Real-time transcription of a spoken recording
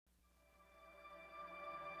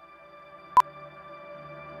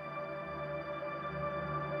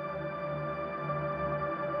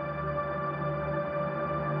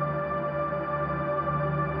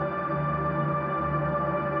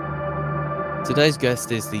Today's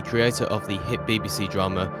guest is the creator of the hit BBC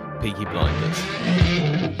drama Peaky Blinders.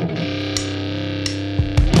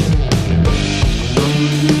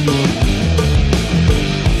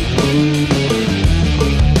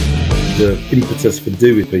 The impetus for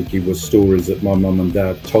doing Peaky was stories that my mum and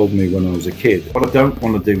dad told me when I was a kid. What I don't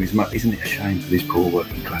want to do is, isn't it a shame for these poor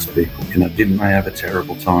working class people? You know, didn't they have a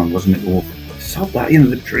terrible time? Wasn't it awful? So that,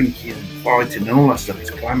 the drinking and fighting and all that stuff,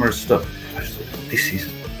 it's glamorous stuff. I just thought, this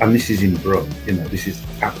is in Brum, this is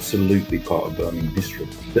absolutely part of Birmingham history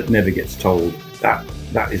that never gets told. That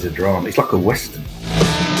is a drama. It's like a Western.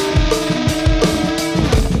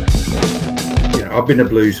 I've been a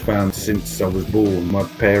blues fan since I was born. My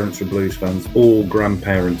parents were blues fans. All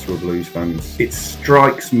grandparents were blues fans. It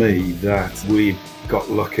strikes me that we've got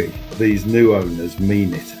lucky. These new owners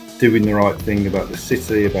mean it, doing the right thing about the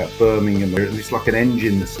city, about Birmingham. It's like an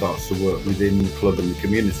engine that starts to work within the club and the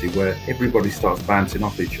community where everybody starts bouncing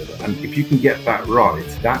off each other. And if you can get that right,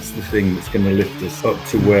 that's the thing that's going to lift us up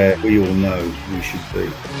to where we all know we should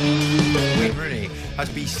be. Wayne Rooney has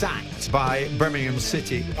been sacked by Birmingham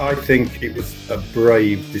City. I think it was a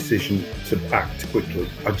brave decision to act quickly.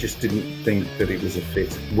 I just didn't think that it was a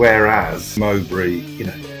fit. Whereas Mowbray,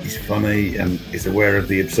 he's funny and is aware of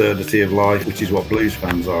the absurdity of life, which is what blues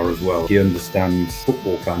fans are as well. He understands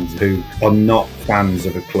football fans who are not fans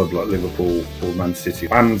of a club like Liverpool or Man City.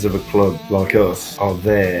 Fans of a club like us are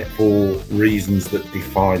there for reasons that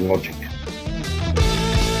defy logic.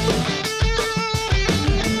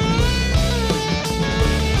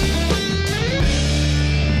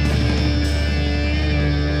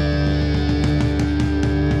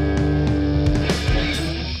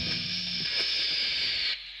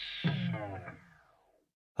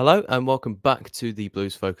 Hello and welcome back to the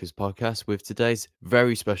Blues Focus podcast with today's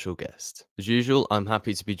very special guest. As usual, I'm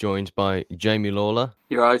happy to be joined by Jamie Lawler.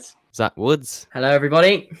 You're right. Zach Woods. Hello,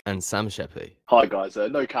 everybody. And Sam Sheppey. Hi, guys.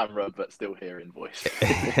 No camera, but still here in voice.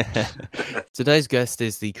 Today's guest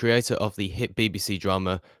is the creator of the hit BBC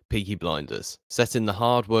drama Peaky Blinders, set in the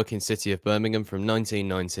hard-working city of Birmingham from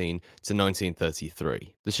 1919 to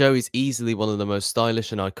 1933. The show is easily one of the most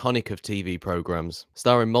stylish and iconic of TV programmes,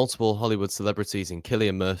 starring multiple Hollywood celebrities in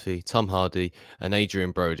Cillian Murphy, Tom Hardy and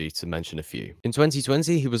Adrien Brody, to mention a few. In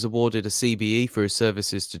 2020, he was awarded a CBE for his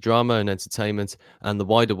services to drama and entertainment and the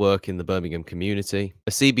wider work in the Birmingham community,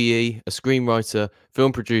 a CBE, a screenwriter,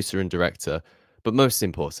 film producer and director, but most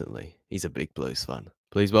importantly, he's a big blues fan.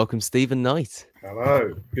 Please welcome Stephen Knight.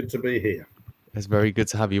 Hello, good to be here. It's very good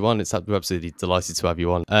to have you on. We're absolutely delighted to have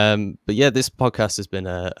you on. But yeah, this podcast has been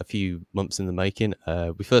a few months in the making.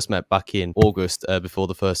 We first met back in August before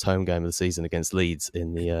the first home game of the season against Leeds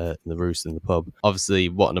in the Roost in the pub. Obviously,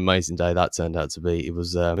 what an amazing day that turned out to be. It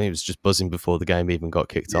was just buzzing before the game even got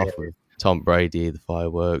kicked off with Tom Brady, the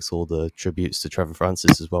fireworks, all the tributes to Trevor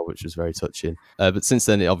Francis as well, which was very touching. But since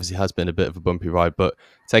then, it obviously has been a bit of a bumpy ride. But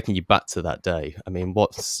taking you back to that day,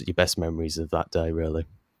 what's your best memories of that day, really?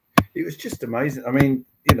 It was just amazing.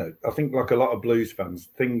 I think like a lot of blues fans,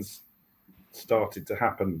 things started to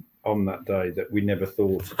happen on that day that we never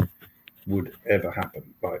thought would ever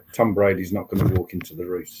happen. Like Tom Brady's not going to walk into the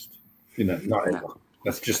Roost, not ever.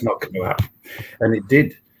 That's just not going to happen. And it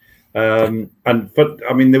did. But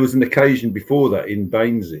there was an occasion before that in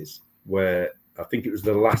Baines's where I think it was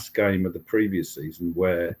the last game of the previous season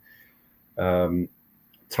where Tom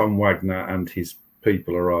Wagner and his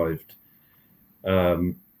people arrived.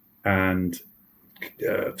 And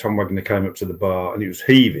Tom Wagner came up to the bar and he was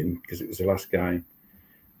heaving because it was the last game.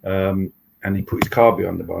 And he put his car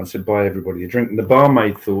behind the bar and said, buy everybody a drink. And the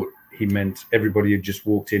barmaid thought he meant everybody who just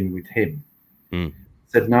walked in with him. Mm.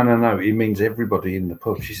 Said, no, he means everybody in the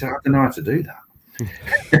pub. She said, I don't know how to do that.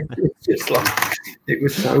 It's just like, it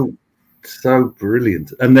was so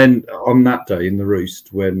brilliant. And then on that day in the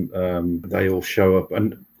Roost, when they all show up,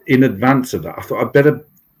 and in advance of that, I thought I'd better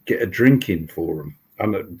get a drink in for them.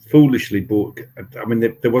 And I foolishly bought,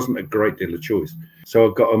 there wasn't a great deal of choice.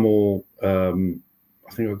 So I got them all, I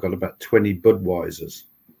think I got about 20 Budweisers.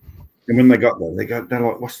 And when they got there, they're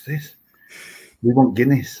like, what's this? We want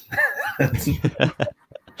Guinness.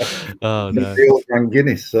 Oh no! They all drank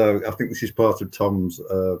Guinness, so I think this is part of Tom's,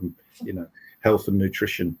 health and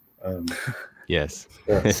nutrition. Yes.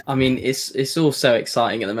 It's all so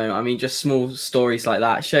exciting at the moment. Just small stories like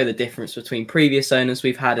that show the difference between previous owners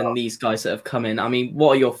we've had and these guys that have come in.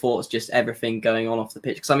 What are your thoughts? Just everything going on off the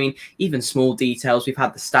pitch. Because even small details. We've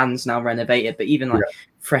had the stands now renovated, but even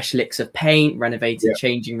fresh licks of paint, renovated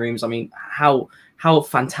changing rooms. How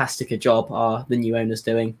fantastic a job are the new owners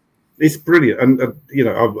doing? It's brilliant, and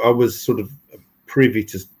I was sort of privy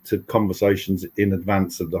to conversations in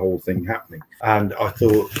advance of the whole thing happening. And I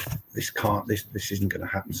thought, this isn't going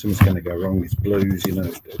to happen. Something's going to go wrong. It's Blues, you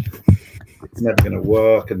know. It's never going to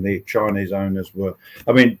work. And the Chinese owners were,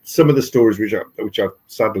 I mean, some of the stories which I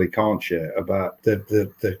sadly can't share about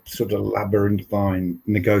the sort of labyrinthine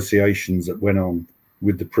negotiations that went on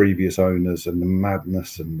with the previous owners and the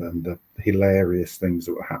madness and the hilarious things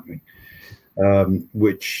that were happening,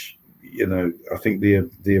 which, you know, I think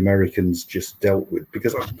the Americans just dealt with,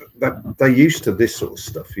 because they're used to this sort of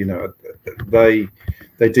stuff. You know, they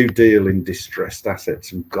do deal in distressed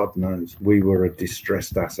assets, and God knows we were a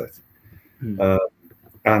distressed asset.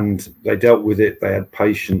 And they dealt with it. They had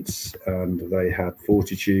patience and they had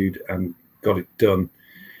fortitude and got it done.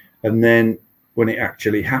 And then when it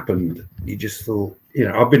actually happened, you just thought, you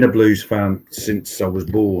know, I've been a Blues fan since I was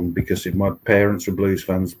born, because if my parents were Blues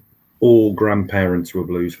fans, all grandparents were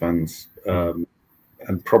Blues fans, and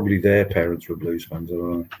probably their parents were Blues fans. I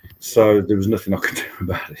don't know. So there was nothing I could do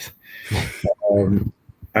about it.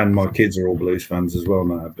 And my kids are all Blues fans as well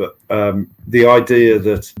now. But the idea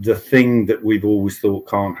that the thing that we've always thought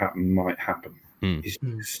can't happen might happen is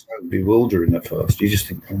so bewildering at first. You just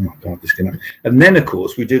think, oh my God, this can happen. And then, of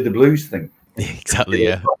course, we do the Blues thing. Exactly,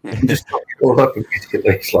 yeah. Just top it all up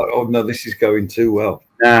immediately. It's like, oh no, this is going too well.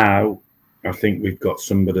 Now, I think we've got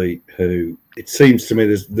somebody who, it seems to me,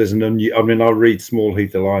 there's an I mean, I read Small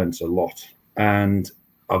Heath Alliance a lot, and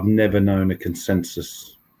I've never known a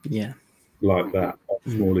consensus like that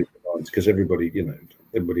on Small Heath Alliance, because everybody, you know,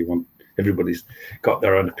 everybody's got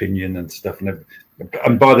their own opinion and stuff.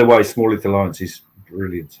 And by the way, Small Heath Alliance is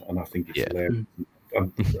brilliant, and I think it's hilarious. On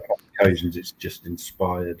occasions, it's just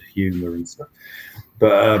inspired humour and stuff.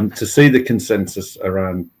 But to see the consensus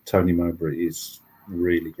around Tony Mowbray is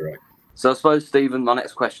really great. So I suppose, Stephen, my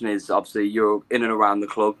next question is, obviously you're in and around the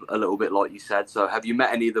club a little bit, like you said. So have you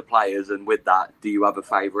met any of the players? And with that, do you have a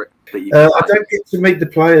favourite that you? I don't get to meet the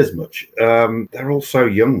players much. They're all so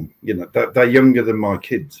young, you know. They're younger than my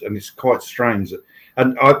kids, and it's quite strange.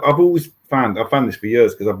 And I've always found this for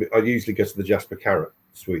years, because I usually go to the Jasper Carrot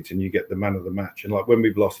suite, and you get the man of the match. And like when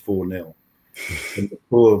we've lost 4-0, and the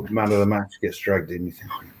poor man of the match gets dragged in, you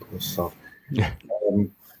think, oh, you poor sod.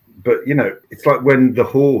 But you know, it's like when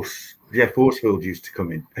Jeff Horsfield used to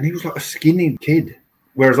come in, and he was like a skinny kid,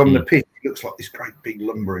 whereas on the pitch he looks like this great big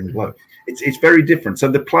lumbering bloke. It's very different.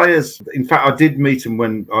 So the players, in fact, I did meet them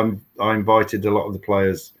when I invited a lot of the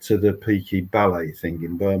players to the Peaky Ballet thing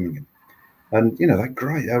in Birmingham, and you know, they're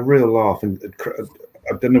great, they're a real laugh. And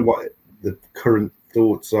I don't know what the current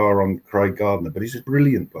thoughts are on Craig Gardner, but he's a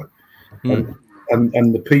brilliant bloke.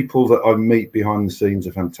 And the people that I meet behind the scenes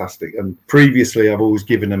are fantastic. And previously I've always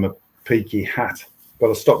given them a Peaky hat, but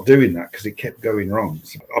I stopped doing that because it kept going wrong.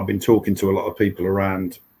 So I've been talking to a lot of people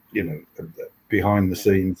around, you know, behind the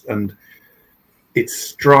scenes, and it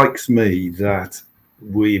strikes me that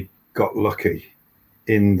we've got lucky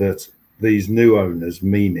in that these new owners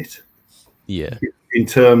mean it. Yeah. In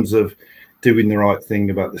terms of doing the right thing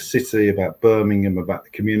about the city, about Birmingham, about the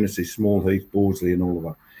community, Small Heath, Bordesley, and all of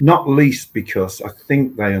that. Not least because I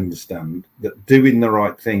think they understand that doing the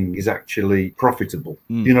right thing is actually profitable.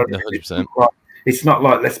 You know, 100%. It's not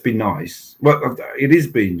like, let's be nice. Well, it is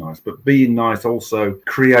being nice, but being nice also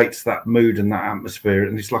creates that mood and that atmosphere.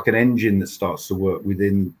 And it's like an engine that starts to work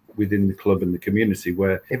within the club and the community,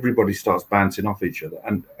 where everybody starts bouncing off each other.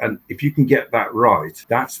 And if you can get that right,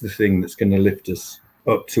 that's the thing that's going to lift us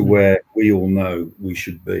up to where we all know we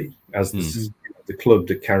should be as the club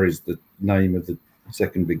that carries the name of the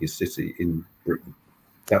second biggest city in Britain.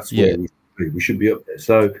 That's where we should be. We should be up there.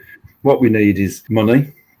 So what we need is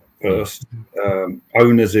money first,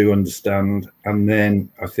 owners who understand, and then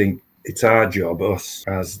I think it's our job, us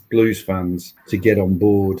as Blues fans, to get on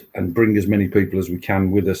board and bring as many people as we can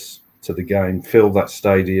with us to the game, fill that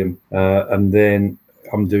stadium, and then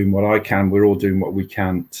I'm doing what I can. We're all doing what we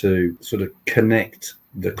can to sort of connect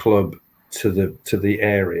the club to the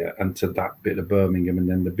area and to that bit of Birmingham, and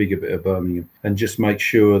then the bigger bit of Birmingham, and just make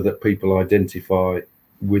sure that people identify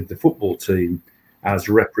with the football team as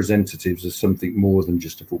representatives of something more than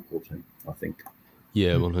just a football team, I think.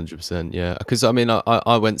 Yeah, 100%. Yeah, because I mean,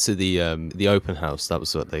 I went to the open house. That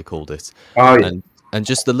was what they called it. Oh, yeah. And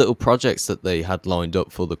just the little projects that they had lined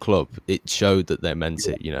up for the club, it showed that they meant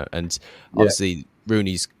it, you know. And obviously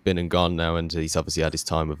Rooney's been and gone now, and he's obviously had his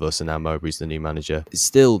time with us, and now Mowbray's the new manager. It's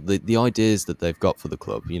still the ideas that they've got for the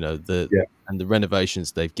club, you know, and the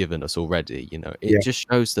renovations they've given us already, you know, it just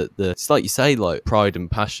shows that it's like you say, like pride and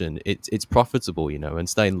passion, it's profitable, you know, and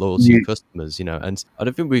staying loyal to your customers, you know. And I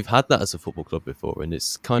don't think we've had that as a football club before, and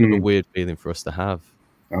it's kind of a weird feeling for us to have.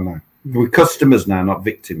 I know. We're customers now, not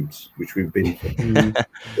victims, which we've been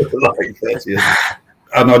for like 30 years.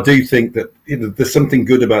 And I do think that there's something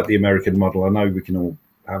good about the American model. I know we can all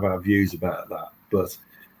have our views about that, but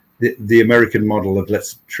the American model of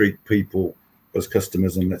let's treat people as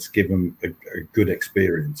customers and let's give them a good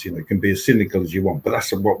experience. You know, it can be as cynical as you want, but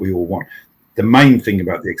that's what we all want. The main thing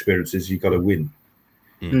about the experience is you've got to win.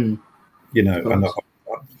 You know, and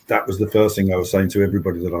that was the first thing I was saying to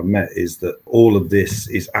everybody that I met, is that all of this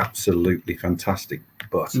is absolutely fantastic,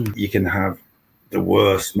 but you can have the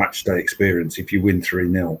worst match day experience. If you win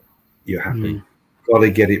 3-0, you're happy. Got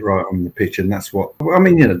to get it right on the pitch, and that's what I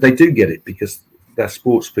mean. You know, they do get it because they're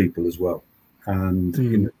sports people as well. And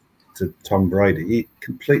you know, to Tom Brady, he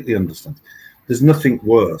completely understands. There's nothing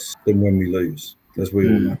worse than when we lose, as we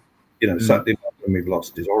all know. You know, Saturday night when we've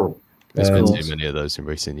lost is horrible. There's been too many of those in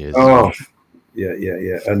recent years. Oh,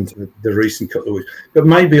 yeah. And the recent couple of weeks. But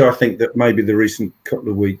maybe I think that maybe the recent couple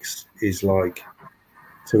of weeks is like,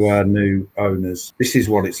 to our new owners, this is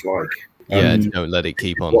what it's like. Yeah, don't let it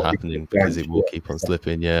keep on happening, because it will keep on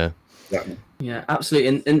slipping. Yeah. Exactly. Yeah,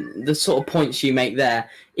 absolutely. And the sort of points you make there,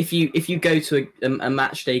 if you go to a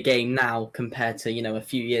match day game now compared to, you know, a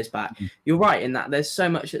few years back, you're right in that there's so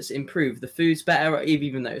much that's improved. The food's better,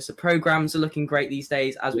 even though the programs are looking great these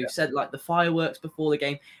days. As we've said, like the fireworks before the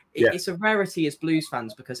game, it's a rarity as Blues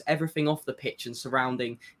fans, because everything off the pitch and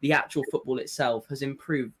surrounding the actual football itself has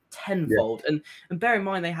improved tenfold. And bear in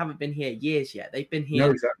mind, they haven't been here years yet. They've been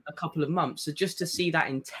here a couple of months. So just to see that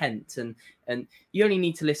intent, and you only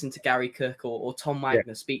need to listen to Gary Cook or Tom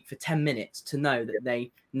Wagner speak for 10 minutes to know that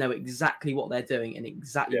they know exactly what they're doing and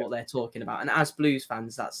exactly what they're talking about. And as Blues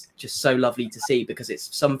fans, that's just so lovely to see, because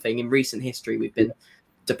it's something in recent history we've been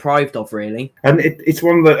deprived of, really. And it's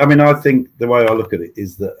one that, I mean, I think the way I look at it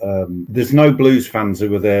is that there's no Blues fans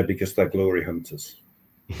who are there because they're glory hunters.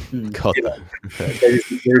 God. You know,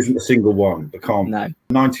 there isn't a single one. They can't. No.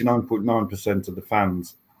 99.9% of the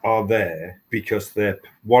fans are there because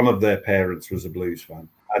one of their parents was a Blues fan,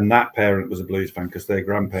 and that parent was a Blues fan because their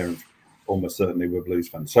grandparents almost certainly were Blues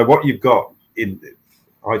fans. So what you've got in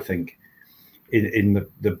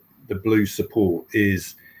the Blues support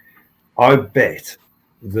is, I bet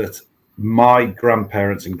that my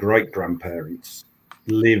grandparents and great grandparents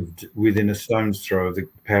lived within a stone's throw of the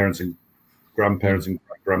parents and grandparents and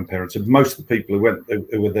grandparents of most of the people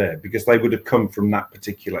who were there, because they would have come from that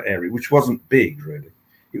particular area, which wasn't big really.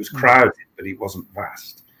 It was crowded, but it wasn't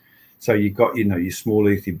vast. So you got, you know, your small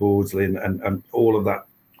Ethy Bordsley and all of that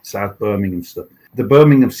South Birmingham stuff. The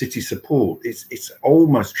Birmingham City support, it's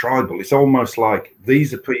almost tribal. It's almost like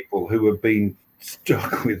these are people who have been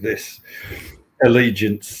stuck with this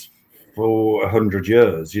allegiance for 100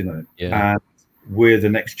 years, you know, and we're the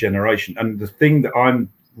next generation. And the thing that I'm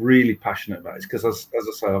really passionate about is because, as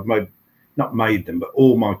I say, I've not made them, but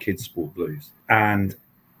all my kids sport Blues, and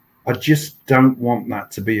I just don't want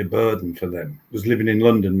that to be a burden for them. I was living in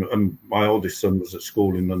London, and my oldest son was at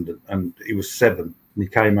school in London, and he was 7, and he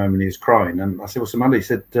came home and he was crying, and I said, "What's the matter?" He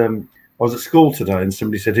said, "I was at school today, and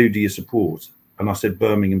somebody said, 'Who do you support?' And I said,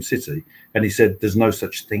 'Birmingham City,' and he said, 'There's no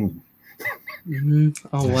such thing.'"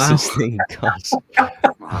 Oh wow! Gosh.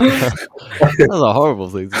 That's a horrible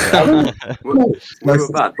thing to say. We were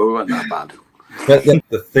bad, but we weren't that bad.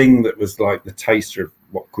 The thing that was like the taster of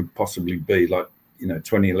what could possibly be, like, you know,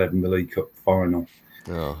 2011, the League Cup final.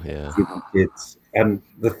 Oh yeah. Kids. And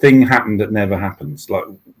the thing happened that never happens. Like,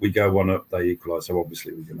 we go 1 up, they equalise. So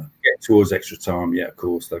obviously we're going to get towards extra time. Yeah, of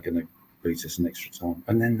course they're going to beat us in extra time.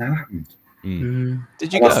 And then that happened.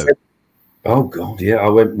 Did you go? Oh God, yeah. I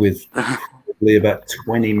went with probably about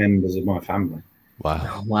 20 members of my family.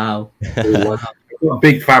 Wow. Wow. A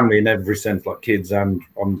big family in every sense, like kids, and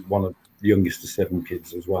I'm one of the youngest of 7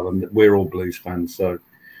 kids as well. And we're all Blues fans. So,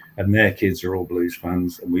 and their kids are all Blues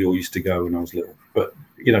fans, and we all used to go when I was little. But,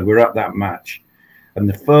 you know, we're at that match, and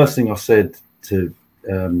the first thing I said to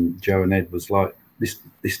Joe and Ed was like, this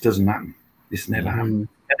doesn't happen. This never happened.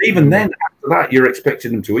 And even then, after that, you're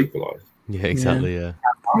expecting them to equalise. Yeah, exactly. Yeah.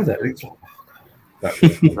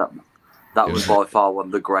 That was by far one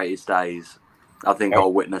of the greatest days I think I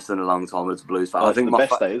witnessed in a long time as a Blues fan. Oh, I think the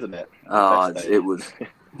best day, isn't it? It was.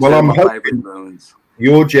 Well, I'm hoping moments.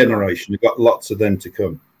 Your generation, you've got lots of them to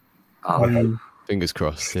come. Fingers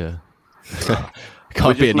crossed. Yeah.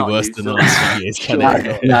 Can't be any worse than the last few years, can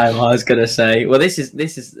it? No, I was going to say. Well, this is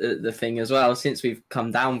the thing as well. Since we've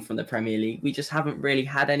come down from the Premier League, we just haven't really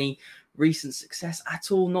had any recent success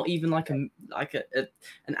at all. Not even like an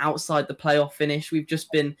outside the playoff finish. We've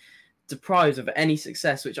just been deprived of any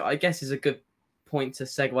success, which I guess is a good point to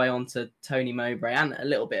segue on to Tony Mowbray and a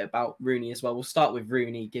little bit about Rooney as well. We'll start with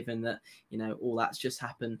Rooney, given that, you know, all that's just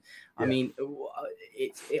happened. Yeah. I mean,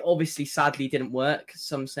 it obviously sadly didn't work.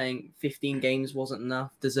 Some saying 15 games wasn't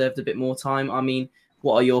enough, deserved a bit more time. I mean,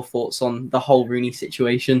 what are your thoughts on the whole Rooney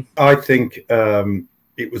situation? I think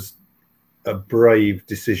it was a brave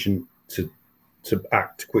decision to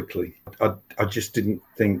act quickly. I just didn't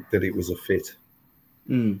think that it was a fit.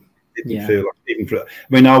 Didn't feel like, I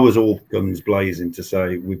mean, I was all guns blazing to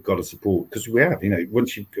say we've got to support, because we have.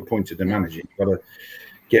 Once you've appointed a manager, you've got to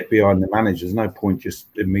get behind the manager. There's no point just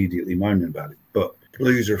immediately moaning about it. But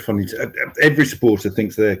Blues are funny. Every supporter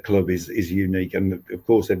thinks their club is unique, and of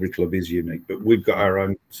course every club is unique. But we've got our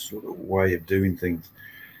own sort of way of doing things,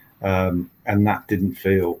 and that didn't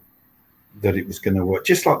feel that it was going to work.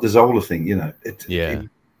 Just like the Zola thing, it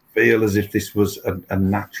feel as if this was a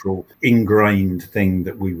natural, ingrained thing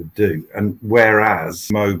that we would do. And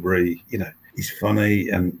whereas Mowbray, he's funny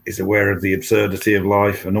and is aware of the absurdity of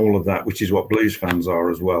life and all of that, which is what Blues fans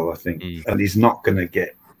are as well, I think. And he's not going to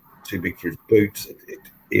get too big for his boots.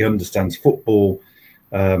 He understands football.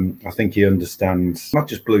 I think he understands not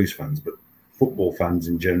just Blues fans, but football fans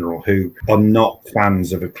in general, who are not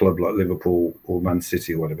fans of a club like Liverpool or Man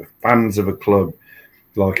City or whatever. Fans of a club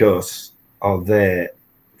like us are there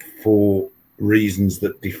for reasons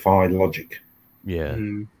that defy logic. Yeah.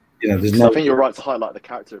 There's I think you're right to highlight the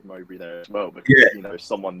character of Mowbray there as well, because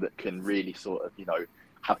someone that can really sort of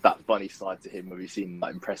have that funny side to him, where we've seen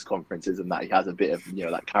in press conferences, and that he has a bit of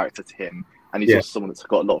that character to him, and he's also someone that's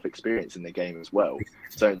got a lot of experience in the game as well.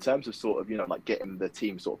 So in terms of sort of getting the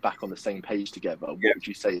team sort of back on the same page together, what would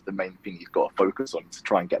you say is the main thing you've got to focus on to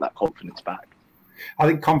try and get that confidence back? I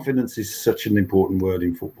think confidence is such an important word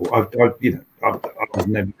in football. I was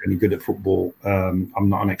never any good at football. I'm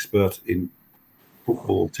not an expert in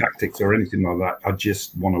football tactics or anything like that. I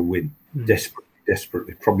just want to win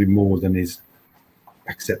desperately, probably more than is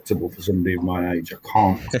acceptable for somebody of my age. I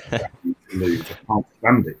can't stand to lose. I can't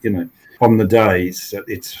stand it. On the days,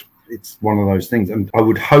 it's one of those things. And I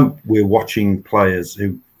would hope we're watching players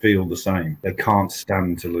who feel the same. They can't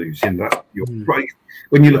stand to lose. That's right.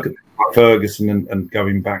 When you look at Ferguson and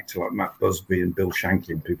going back to Matt Busby and Bill Shankly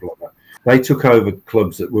and people like that, they took over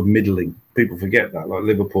clubs that were middling. People forget that, like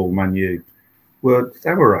Liverpool, Man U.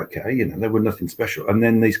 They were okay, they were nothing special. And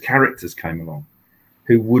then these characters came along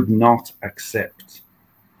who would not accept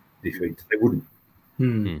defeat. They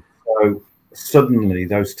wouldn't. So suddenly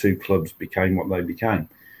those two clubs became what they became.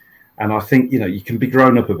 And I think, you can be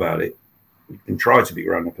grown up about it. You can try to be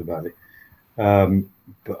grown up about it.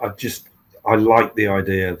 But I like the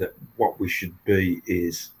idea that what we should be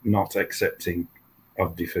is not accepting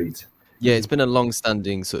of defeat. Yeah, it's been a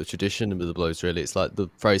long-standing sort of tradition with the Blues, really. It's like the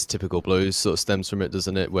phrase "typical Blues" sort of stems from it,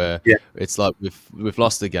 doesn't it? Where it's like we've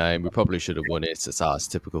lost the game, we probably should have won it. It's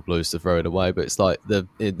typical Blues to throw it away. But it's like the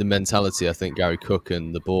mentality I think Gary Cook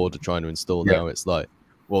and the board are trying to install now. It's like,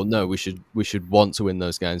 well, no, we should want to win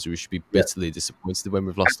those games. We should be bitterly disappointed when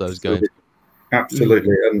we've lost those games.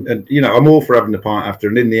 Absolutely, and I'm all for having a pint after,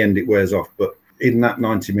 and in the end it wears off. But in that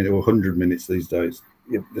 90 minute or 100 minutes these days,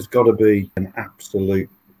 there's got to be an absolute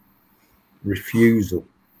refusal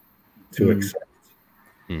to accept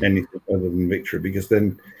anything other than victory, because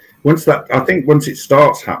then once it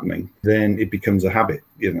starts happening, then it becomes a habit,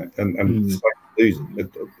 and it's like losing.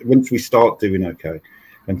 Once we start doing okay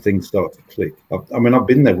and things start to click, I mean, I've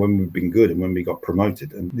been there when we've been good and when we got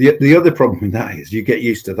promoted, and the other problem with that is you get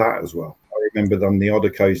used to that as well. I remember on the odd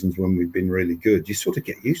occasions when we've been really good, you sort of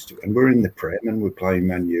get used to it. And we're in the Prem and we're playing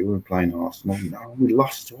Man U, we're playing Arsenal. No, we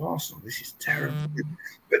lost to Arsenal. This is terrible.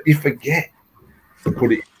 But you forget to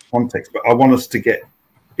put it in context. But I want us to get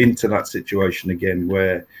into that situation again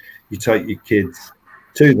where you take your kids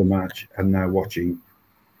to the match and now watching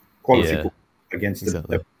quality football against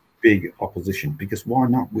a big opposition. Because why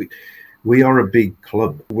not? We are a big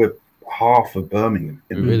club. We're half of Birmingham.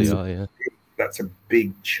 We really are, yeah. That's a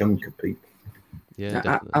big chunk of people.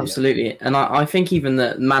 Yeah, absolutely. And I think even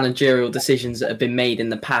the managerial decisions that have been made in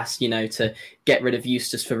the past, to get rid of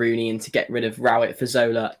Eustace for Rooney and to get rid of Rowett for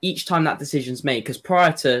Zola, each time that decision's made, because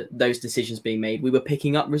prior to those decisions being made, we were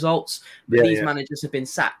picking up results, but these managers have been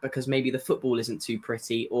sacked because maybe the football isn't too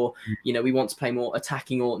pretty, or, we want to play more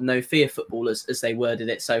attacking or no fear football, as they worded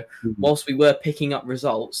it. So whilst we were picking up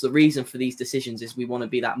results, the reason for these decisions is we want to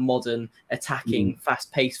be that modern, attacking,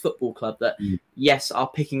 fast-paced football club that, yes, are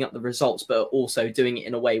picking up the results, but are also doing it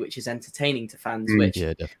in a way which is entertaining to fans, which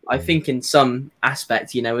I think in some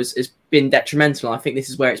aspect, has been detrimental. I think this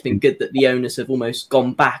is where it's been good that the owners have almost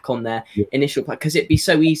gone back on their initial plan, because it'd be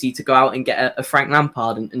so easy to go out and get a Frank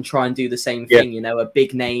Lampard and try and do the same thing, a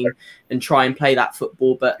big name and try and play that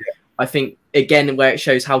football. But I think, again, where it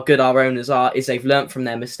shows how good our owners are is they've learnt from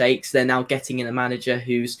their mistakes. They're now getting in a manager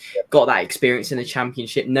who's got that experience in a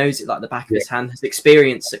championship, knows it like the back of his hand, has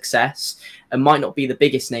experienced success, and might not be the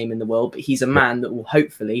biggest name in the world, but he's a man that will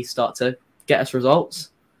hopefully start to get us results.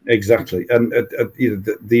 Exactly. And you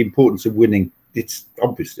know, the importance of winning, it's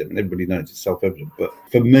obvious, I mean, everybody knows it's self-evident, but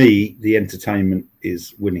for me, the entertainment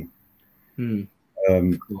is winning. And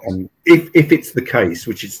if it's the case,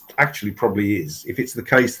 which it actually probably is, if it's the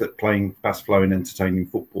case that playing fast-flowing, entertaining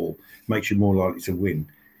football makes you more likely to win,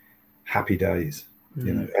 happy days.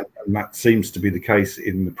 You know, and that seems to be the case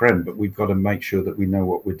in the Prem. But we've got to make sure that we know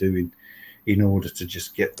what we're doing in order to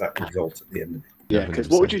just get that result at the end of it. Yeah, because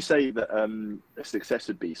what would you say that a success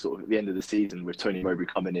would be sort of at the end of the season with Tony Mowbray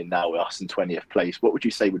coming in now with us in 20th place? What would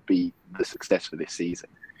you say would be the success for this season?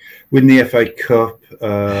 Win the FA Cup.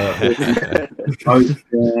 No,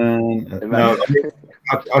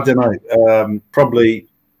 I don't know. Probably,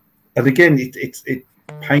 and again, it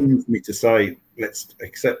pains me to say let's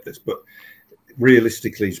accept this, but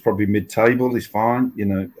realistically, it's probably mid-table is fine. You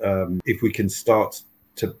know, if we can start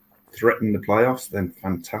to threaten the playoffs, then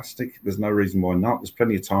fantastic. There's no reason why not. There's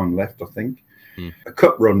plenty of time left, I think. A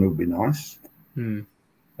cup run would be nice.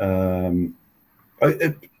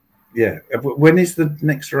 Yeah. When is the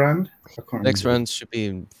next round? Next round should be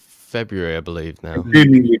in February, I believe. Now,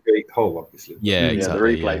 assuming we beat Hull, obviously. Yeah,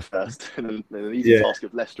 exactly. The replay first, and then an easy task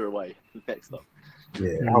of Leicester away next up.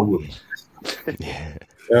 Yeah, I would.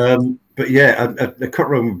 But yeah, a cup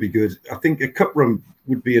run would be good. I think a cup run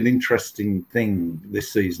would be an interesting thing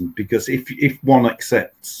this season, because if one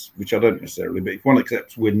accepts, which I don't necessarily, but if one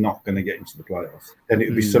accepts we're not going to get into the playoffs, then it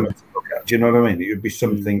would be something to look at. Do you know what I mean? It would be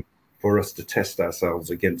something for us to test ourselves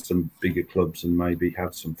against some bigger clubs and maybe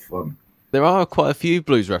have some fun. There are quite a few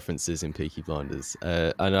blues references in Peaky Blinders,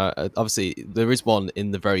 and obviously there is one in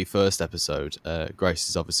the very first episode. Grace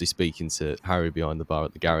is obviously speaking to Harry behind the bar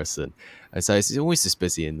at the Garrison, and so he's always just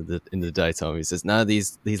busy in the daytime. He says, "No,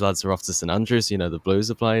 these lads are off to St Andrews. You know, the Blues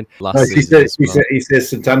are playing." He says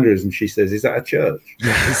St Andrews, and she says, "Is that a church?"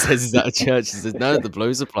 Yeah, he says, "Is that a church?" He says, "No, the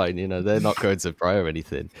Blues are playing. You know, they're not going to pray or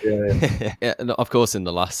anything." Yeah, and of course in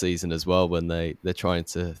the last season as well, when they're trying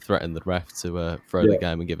to threaten the ref to throw the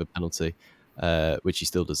game and give a penalty. Which he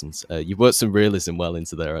still doesn't. You've worked some realism well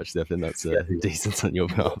into there, actually. I think that's decent on your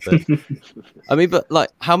part. But, I mean, but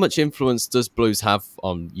like, how much influence does blues have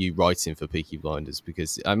on you writing for Peaky Blinders?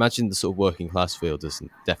 Because I imagine the sort of working class feel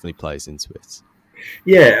definitely plays into it.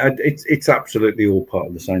 Yeah, it's absolutely all part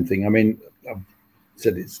of the same thing. I mean, I've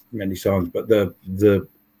said it many times, but the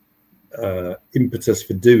impetus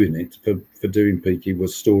for doing it, for doing Peaky,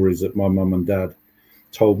 was stories that my mum and dad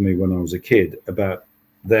told me when I was a kid about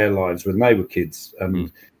their lives when they were kids.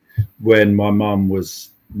 And when my mum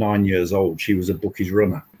was 9 years old, she was a bookies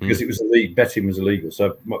runner because it was illegal. Betting was illegal.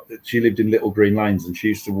 So she lived in Little Green Lanes, and she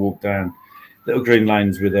used to walk down Little Green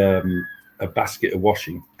Lanes with a basket of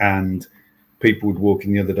washing, and people would walk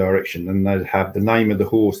in the other direction, and they'd have the name of the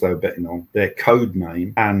horse they were betting on, their code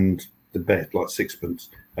name, and the bet, like sixpence,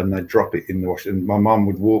 and they'd drop it in the wash. And my mum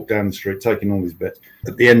would walk down the street taking all these bets.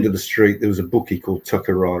 At the end of the street, there was a bookie called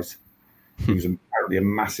Tucker Rice. He was apparently a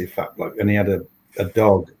massive fat bloke, and he had a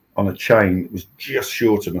dog on a chain that was just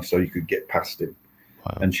short enough so you could get past him.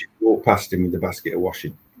 Wow. And she walked past him with the basket of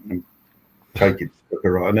washing and take it.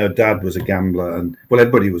 And her dad was a gambler, and well,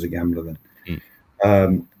 everybody was a gambler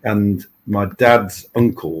then. And my dad's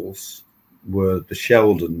uncles were the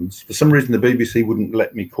Sheldons. For some reason, the BBC wouldn't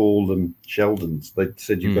let me call them Sheldons. They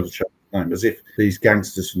said you've got to change the name, as if these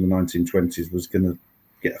gangsters from the 1920s was going to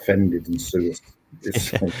get offended and sue us.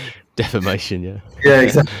 Defamation, yeah. Yeah,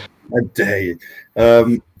 exactly. How dare you?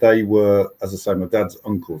 They were, as I say, my dad's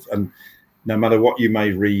uncles. And no matter what you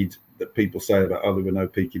may read that people say about, oh, there were no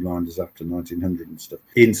Peaky Blinders after 1900 and stuff,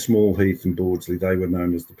 in Small Heath and Bordsley, they were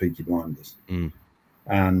known as the Peaky Blinders.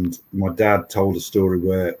 And my dad told a story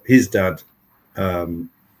where his dad, all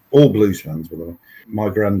blues fans, by the way, my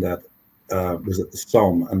granddad was at the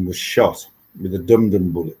Somme and was shot with a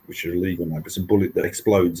dum-dum bullet, which is illegal now, but it's a bullet that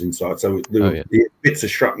explodes inside. So there were bits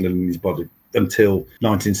of shrapnel in his body until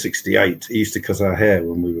 1968. He used to cut our hair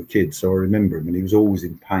when we were kids, so I remember him, and he was always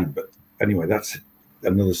in pain. But anyway, that's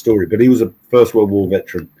another story. But he was a First World War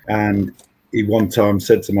veteran, and he one time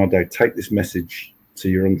said to my dad, take this message to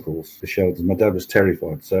your uncles, the Sheldons. My dad was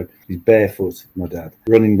terrified, so he's barefoot, my dad,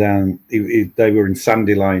 running down. They were in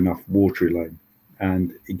Sandy Lane off Watery Lane.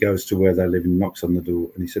 And he goes to where they live and knocks on the door.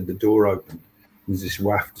 And he said, the door opened. There's this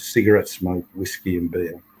waft of cigarette smoke, whiskey and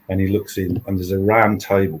beer. And he looks in, and there's a round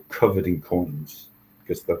table covered in coins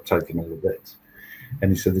because they've taken all the bets.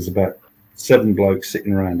 And he said, there's about 7 blokes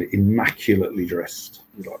sitting around it, immaculately dressed,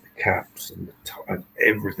 with like the caps and the and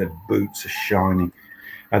everything. The boots are shining,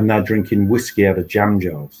 and they're drinking whiskey out of jam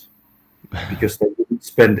jars because they wouldn't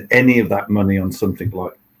spend any of that money on something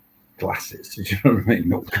like glasses. Do you know what I mean?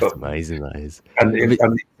 Not That's cups. amazing. That is,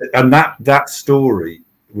 and that story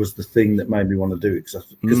was the thing that made me want to do it,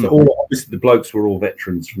 because obviously the blokes were all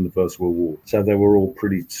veterans from the First World War, so they were all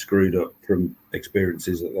pretty screwed up from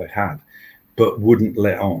experiences that they had, but wouldn't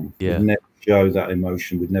let on. Yeah. Would never show that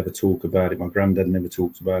emotion, would never talk about it. My granddad never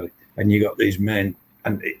talked about it. And you got these men,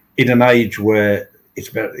 and in an age where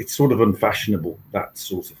it's sort of unfashionable, that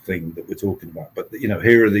sort of thing that we're talking about. But you know,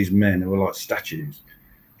 here are these men who are like statues,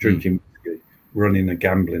 drinking whiskey, running a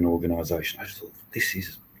gambling organisation. I just thought,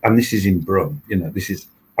 this is in Brum. You know, this is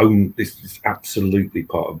absolutely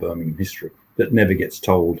part of Birmingham history that never gets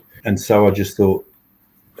told. And so I just thought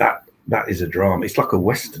that is a drama. It's like a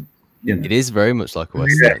Western. You know, it is very much like a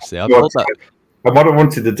Western. Yeah. Actually, I thought that. And what I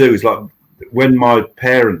wanted to do is, like, when my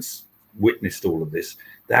parents witnessed all of this,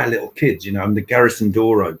 they're little kids, you know, and the garrison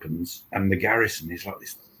door opens, and the garrison is like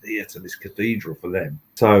this theatre, this cathedral for them.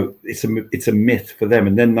 So it's a myth for them,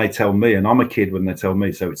 and then they tell me, and I'm a kid when they tell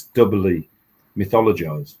me, so it's doubly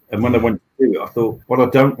mythologized. And when I went to do it, I thought, what I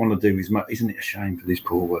don't want to do is, isn't it a shame for these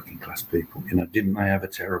poor working class people? You know, didn't they have a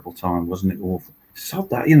terrible time? Wasn't it awful? So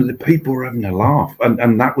that, you know, the people were having a laugh,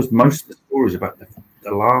 and that was most of the stories about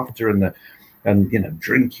the laughter and you know,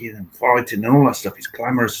 drinking and fighting and all that stuff. It's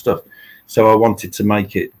glamorous stuff. So I wanted to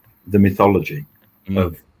make it the mythology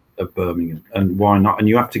of Birmingham, and why not? And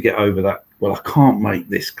you have to get over that. Well, I can't make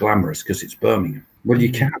this glamorous because it's Birmingham. Well,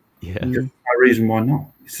 you can. Yeah. There's no reason why not.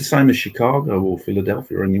 It's the same as Chicago or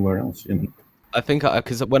Philadelphia or anywhere else, you know. I think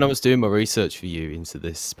because when I was doing my research for you into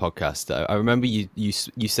this podcast, I remember you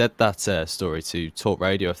said that story to Talk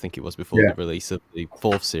Radio. I think it was before the release of the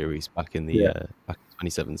 4th series back in the back in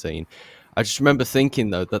 2017. I just remember thinking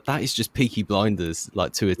though that is just Peaky Blinders,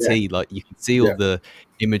 like, to a T. Like, you can see all the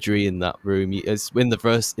imagery in that room. It's in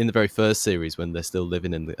the very first series when they're still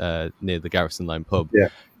living in the, near the Garrison Lane pub.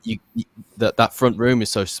 Yeah, that front room is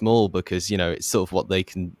so small because, you know, it's sort of what they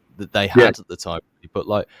had at the time. But,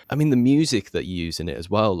 like, I mean, the music that you use in it as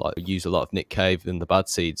well, like, you use a lot of Nick Cave and the Bad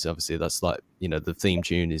Seeds. Obviously, that's, like, you know, the theme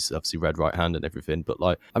tune is obviously Red Right Hand and everything. But,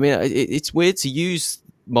 like, I mean, it's weird to use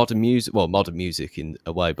modern music in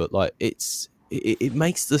a way, but, like, it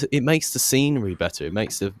makes the scenery better. It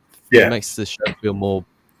makes the show feel more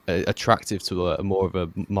attractive to a more of a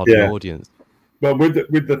modern audience. Well, with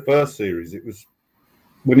the first series, it was,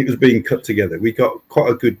 when it was being cut together, we got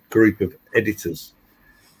quite a good group of editors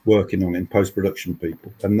working on it, and post-production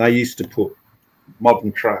people, and they used to put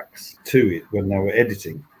modern tracks to it when they were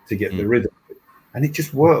editing to get the rhythm of it, and it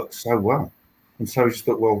just worked so well. And so I just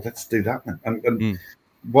thought, well, let's do that then. And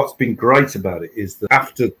what's been great about it is that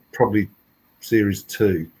after probably series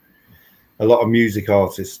 2, a lot of music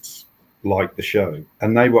artists liked the show,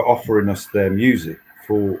 and they were offering us their music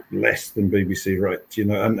for less than BBC rates, you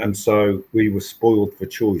know, and so we were spoiled for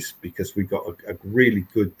choice because we got a really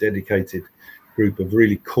good, dedicated group of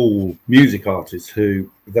really cool music artists who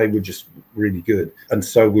they were just really good, and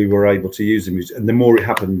so we were able to use the music. And the more it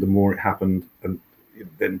happened, and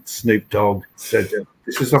then Snoop Dogg said,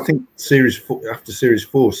 this was, I think, after series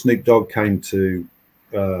 4, Snoop Dogg came to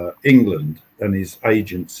England, and his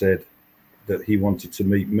agent said that he wanted to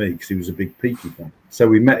meet me because he was a big Peaky fan. So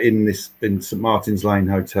we met in St Martin's Lane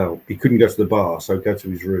Hotel. He couldn't go to the bar, so go to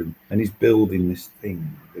his room, and he's building this thing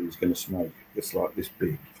that he's going to smoke. It's like this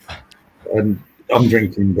big. And I'm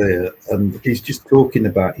drinking beer, and he's just talking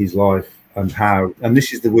about his life and how, and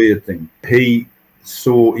this is the weird thing, he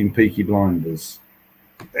saw in Peaky Blinders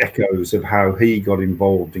echoes of how he got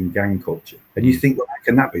involved in gang culture. And you think, well, how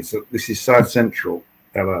can that be? So this is South Central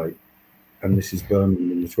LA, and this is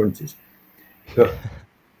Birmingham in the 20s. But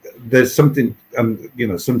there's something, and you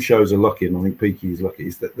know, some shows are lucky, and I think Peaky is lucky,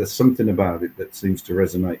 is that there's something about it that seems to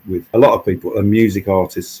resonate with a lot of people, and music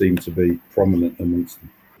artists seem to be prominent amongst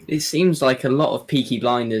them. It seems like a lot of Peaky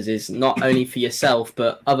Blinders is not only for yourself,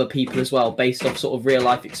 but other people as well, based off sort of real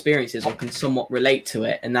life experiences, or can somewhat relate to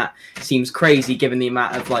it. And that seems crazy given the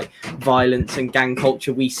amount of, like, violence and gang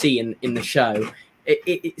culture we see in the show.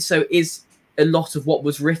 So is a lot of what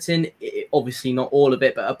was written, obviously not all of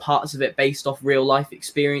it, but are parts of it based off real life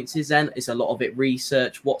experiences then? Is a lot of it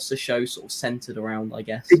research? What's the show sort of centered around, I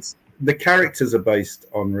guess? The characters are based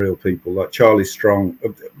on real people, like Charlie Strong.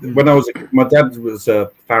 When I was, my dad was a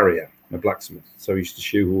farrier, a blacksmith, so he used to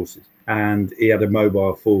shoe horses, and he had a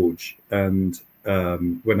mobile forge. And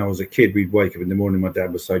when I was a kid, we'd wake up in the morning, my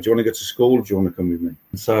dad would say, do you want to go to school, or do you want to come with me?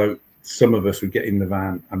 And so some of us would get in the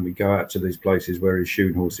van and we'd go out to these places where he's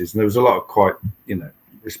shoeing horses. And there was a lot of quite, you know,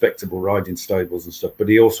 respectable riding stables and stuff. But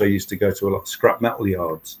he also used to go to a lot of scrap metal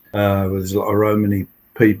yards where there's a lot of Romany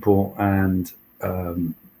people, and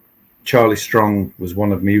Charlie Strong was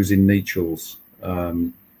one of them. He was in Nechel's,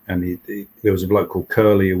 and there was a bloke called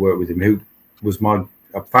Curly who worked with him, who was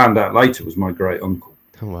I found out later was my great uncle.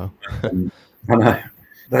 Oh wow! I know.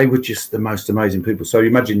 They were just the most amazing people. So you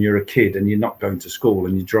imagine you're a kid and you're not going to school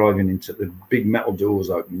and you're driving into the big metal doors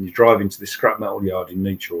open. And you drive into this scrap metal yard in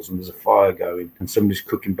Nechel's and there's a fire going and somebody's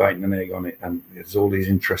cooking bacon and egg on it. And there's all these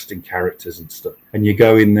interesting characters and stuff. And you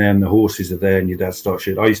go in there and the horses are there and your dad starts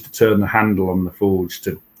shooting. I used to turn the handle on the forge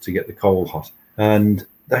to get the coal hot. And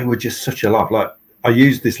they were just such a laugh. Like, I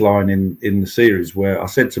used this line in the series where I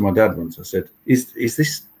said to my dad once, I said, is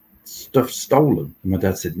this stuff stolen? And my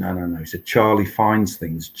dad said, no. He said, Charlie finds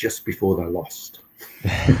things just before they're lost.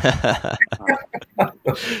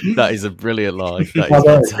 That is a brilliant line.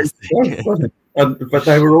 That is fantastic. But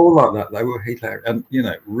they were all like that. They were hilarious. And,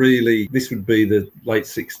 really, this would be the late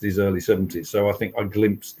 60s, early 70s. So I think I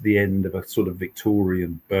glimpsed the end of a sort of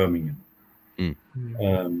Victorian Birmingham,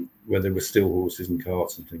 where there were still horses and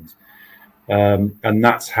carts and things. And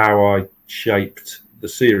that's how I shaped the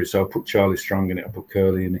series. So I put Charlie Strong in it, I put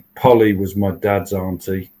Curly in it. Polly was my dad's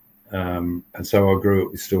auntie, and so I grew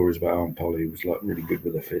up with stories about Aunt Polly, who was like really good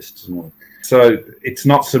with her fists and all. So it's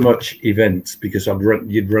not so much events, because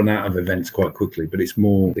you'd run out of events quite quickly, but it's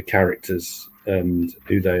more the characters and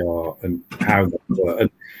who they are and how they were, and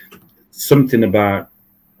something about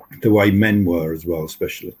the way men were as well,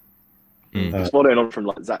 especially. Just following on from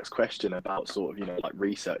like Zach's question about sort of like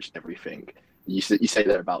research and everything. You say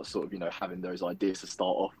there about sort of having those ideas to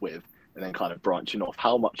start off with and then kind of branching off.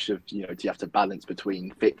 How much of do you have to balance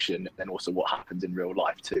between fiction and also what happens in real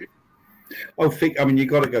life too? Oh, I mean, you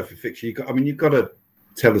got to go for fiction. You've got to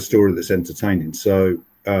tell a story that's entertaining. So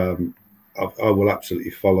I will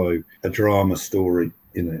absolutely follow a drama story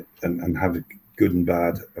in it and have a good and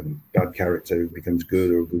bad character who becomes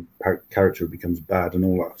good, or a good character who becomes bad, and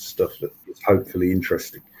all that stuff that is hopefully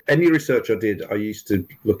interesting. Any research I did, I used to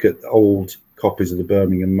look at old copies of the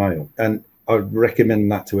Birmingham Mail, and I'd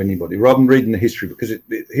recommend that to anybody rather than reading the history book, because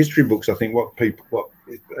history books, I think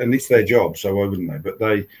and it's their job, so why wouldn't they? But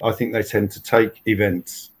I think they tend to take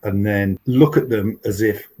events and then look at them as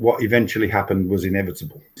if what eventually happened was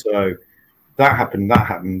inevitable. So that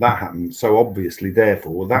happened. So obviously,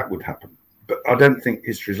 therefore, that would happen. But I don't think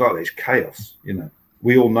history is like that. It's chaos.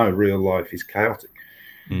 We all know real life is chaotic.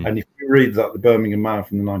 And if you read the Birmingham Mail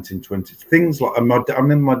from the 1920s, things like, I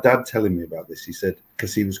remember my dad telling me about this. He said,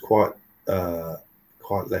 because he was quite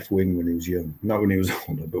left wing when he was young, not when he was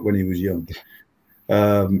older, but when he was young.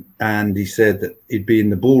 And he said that he'd be in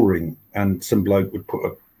the bull ring and some bloke would put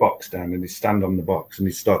a box down and he'd stand on the box and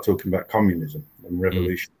he'd start talking about communism and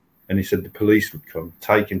revolution. And he said the police would come,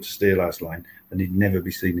 take him to Steelhouse Lane, and he'd never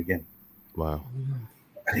be seen again. Wow.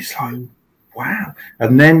 And it's like, wow.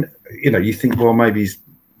 And then, you think, well, maybe he's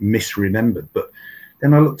misremembered. But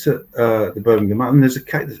then I looked at the Birmingham, and there's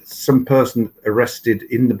some person arrested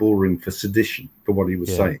in the bull ring for sedition for what he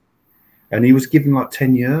was saying. And he was given like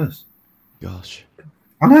 10 years. Gosh.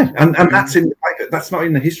 I know. And that's in the paper. That's not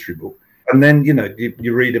in the history book. And then,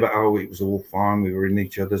 you read about, it was all fine. We were in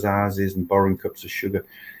each other's houses and borrowing cups of sugar.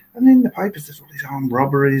 And in the papers, there's all these armed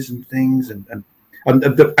robberies and things. And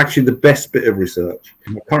actually, the best bit of research,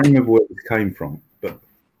 I can't remember where it came from, but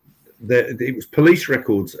it was police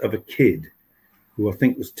records of a kid who I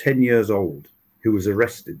think was 10 years old, who was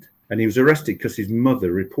arrested. And he was arrested because his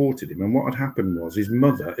mother reported him. And what had happened was his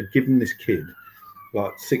mother had given this kid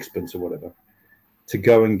like sixpence or whatever to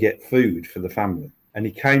go and get food for the family. And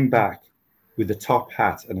he came back with a top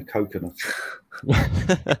hat and a coconut.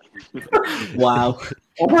 Wow.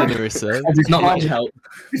 Dinner is served. It's not much help.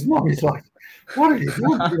 His mum is like, what are you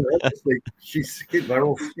doing? She's skin, they're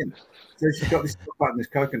all skin. So she's got this top hat and this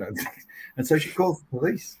coconut. And so she calls the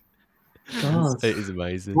police. God. It is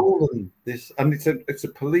amazing. And it's a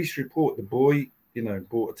police report. The boy,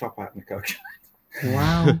 bought a top hat and a coconut.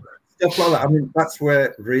 Wow. Stuff like that. I mean, that's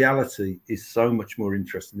where reality is so much more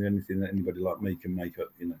interesting than anything that anybody like me can make up,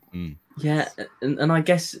 Yeah, and I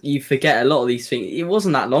guess you forget a lot of these things. It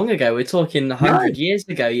wasn't that long ago. We're talking 100 years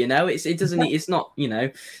ago, it's not,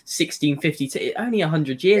 1650, only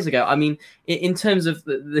 100 years ago. I mean, in terms of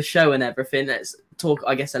the show and everything, let's talk,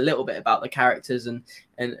 I guess, a little bit about the characters and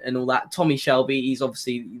all that. Tommy Shelby, he's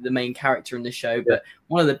obviously the main character in the show, but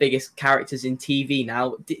one of the biggest characters in TV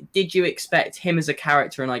now. Did you expect him as a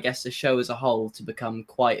character and I guess the show as a whole to become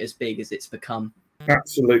quite as big as it's become?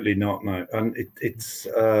 Absolutely not, no. And it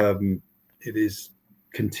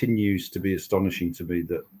continues to be astonishing to me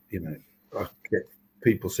that, I get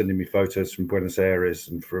people sending me photos from Buenos Aires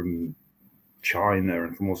and from China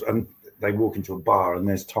and from all, and they walk into a bar and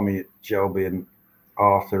there's Tommy Shelby and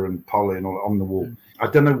Arthur and Polly and all on the wall. I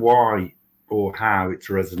don't know why or how it's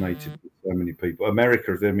resonated with so many people.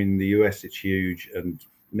 America, I mean, in the US, it's huge, and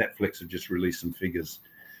Netflix have just released some figures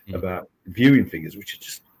about viewing figures, which are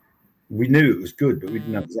just, we knew it was good, but we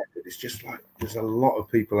didn't know exactly. It's just like there's a lot of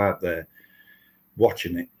people out there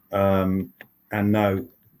watching it, and no,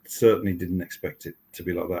 certainly didn't expect it to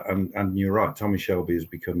be like that. And you're right, Tommy Shelby has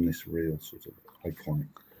become this real sort of iconic.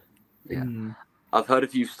 Yeah. I've heard a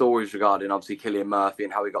few stories regarding obviously Cillian Murphy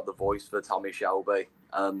and how he got the voice for Tommy Shelby.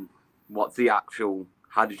 What's the actual?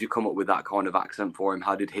 How did you come up with that kind of accent for him?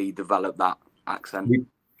 How did he develop that accent?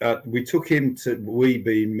 We took him to, we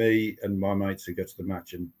being me and my mates who go to the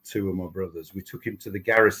match and two of my brothers, we took him to the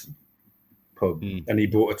Garrison pub and he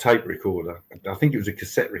bought a tape recorder. I think it was a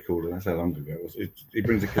cassette recorder. That's how long ago it was. He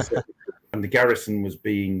brings a cassette recorder. And the Garrison was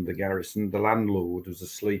being the Garrison. The landlord was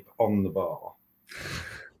asleep on the bar.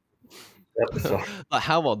 Like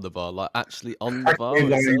how on the bar? Like actually on the bar? On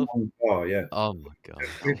the bar, yeah. Oh my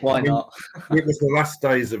God. Why not? It was the last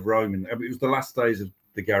days of Roman. I mean, it was the last days of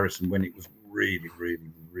the Garrison when it was really,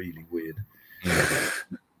 really, really weird.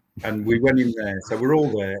 And we went in there. So we're all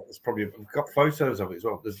there. It's probably, we've got photos of it as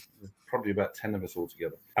well. There's probably about 10 of us all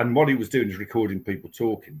together. And what he was doing is recording people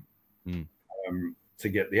talking to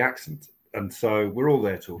get the accent. And so we're all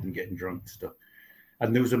there talking, getting drunk and stuff.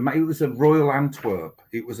 And there was it was a Royal Antwerp.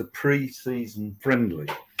 It was a pre-season friendly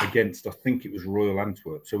against, I think it was Royal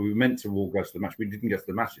Antwerp. So we were meant to all go to the match. We didn't get to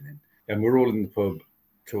the match in. And we're all in the pub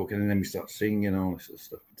talking, and then we start singing and all this sort of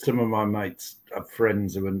stuff. Some of my mates have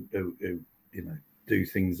friends who you know, do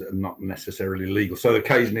things that are not necessarily legal. So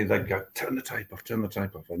occasionally they'd go, turn the tape off.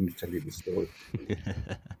 I need to tell you the story.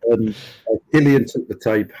 Cillian took the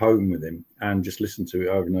tape home with him and just listened to it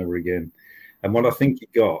over and over again. And what I think he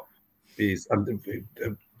got is,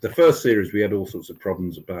 the first series we had all sorts of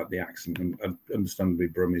problems about the accent, and understandably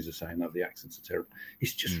Brummies are saying that the accents are terrible.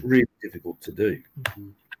 It's just really difficult to do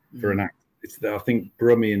for an actor. I think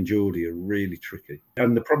Brummy and Geordie are really tricky.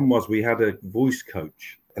 And the problem was we had a voice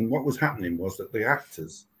coach, and what was happening was that the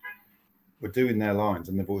actors were doing their lines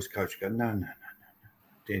and the voice coach would go, no,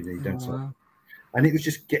 don't say that. And it was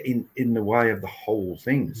just getting in the way of the whole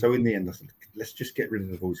thing. So in the end I said, let's just get rid of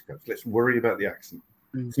the voice coach. Let's worry about the accent.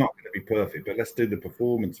 It's not going to be perfect, but let's do the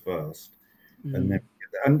performance first.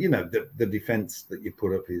 And you know, the defense that you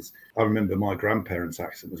put up is, I remember my grandparents'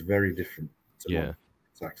 accent was very different to my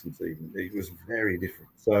accents. Even it was very different.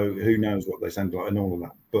 So who knows what they sound like and all of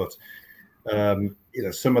that. But you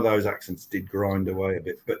know, some of those accents did grind away a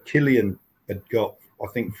bit. But Cillian had got, I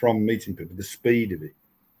think, from meeting people, the speed of it.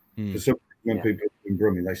 For some, when people are in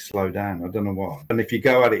Brummie, they slow down. I don't know why. And if you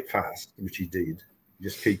go at it fast, which he did,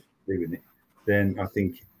 just keep doing it, then I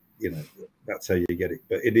think, you know, that's how you get it.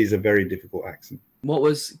 But it is a very difficult accent. What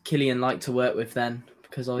was Cillian like to work with then?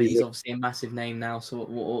 Because he's obviously a massive name now. So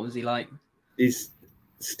what was he like? He's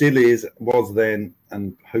still is, was then,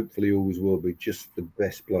 and hopefully always will be, just the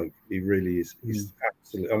best bloke. He really is. He's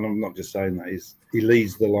absolutely, and I'm not just saying that, he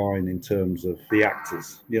leads the line in terms of the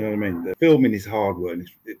actors. You know what I mean? The filming is hard work. And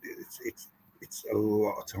it's a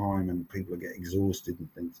lot of time, and people get exhausted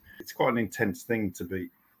and things. It's quite an intense thing to be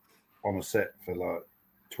on a set for like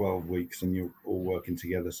 12 weeks and you're all working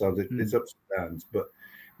together. So there's ups and downs, but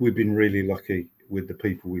we've been really lucky with the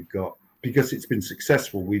people we've got. Because it's been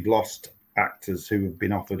successful, we've lost actors who have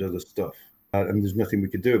been offered other stuff. And there's nothing we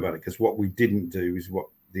could do about it, because what we didn't do is what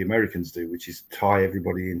the Americans do, which is tie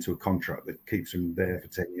everybody into a contract that keeps them there for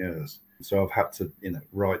 10 years. So I've had to, you know,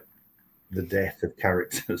 write the death of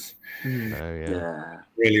characters.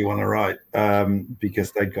 Really want to write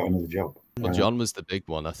because they'd got another job. Well, John was the big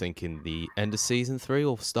one, I think, in the end of season 3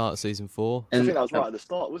 or start of season 4. I think that was right at the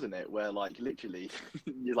start, wasn't it? Where like literally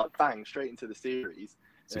you're like bang straight into the series.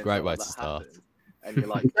 It's a great way to start. And you're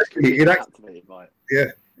like,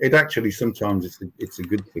 it actually sometimes it's a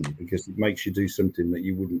good thing, because it makes you do something that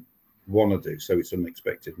you wouldn't want to do, so it's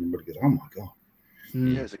unexpected, and everybody goes, "Oh my god!"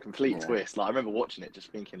 Yeah, it's a complete twist. Like I remember watching it,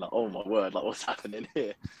 just thinking, like, "Oh my word! Like what's happening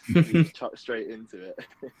here?" Chuck straight into it.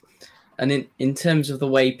 And in terms of the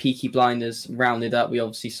way Peaky Blinders rounded up, we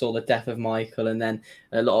obviously saw the death of Michael, and then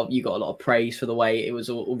you got a lot of praise for the way it was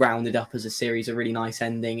all rounded up as a series, a really nice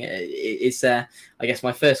ending. Is there? I guess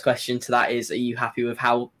my first question to that is: are you happy with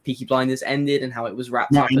how Peaky Blinders ended and how it was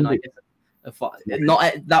wrapped up? And I guess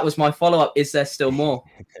that was my follow-up. Is there still more?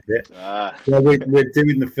 Well, we're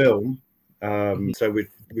doing the film, so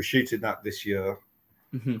we're shooting that this year,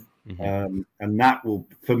 and that will,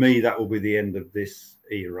 for me, that will be the end of this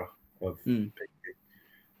era of Peaky.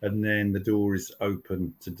 And then the door is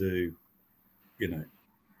open to do, you know,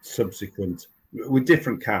 subsequent with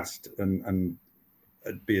different cast, and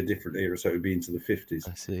it'd be a different era, so it'd be into the 50s.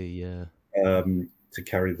 I see, yeah. To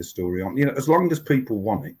carry the story on, as long as people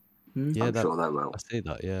want it. Yeah, I'm sure they will. I see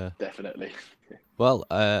that, yeah. Definitely. Well,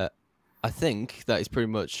 I think that is pretty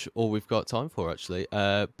much all we've got time for, actually.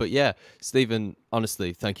 But yeah, Stephen,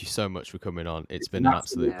 honestly, thank you so much for coming on. It's been an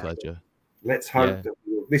absolute pleasure. Let's hope that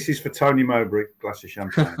this is for Tony Mowbray, glass of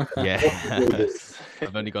champagne. Yeah.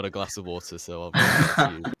 I've only got a glass of water, so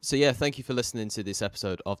I'll you. So yeah, thank you for listening to this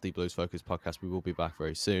episode of the Blues Focus podcast. We will be back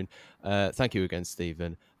very soon. Thank you again,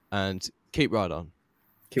 Stephen, and keep right on.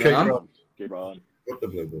 Keep right on. Keep on. Got the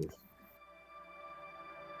Blue Balls.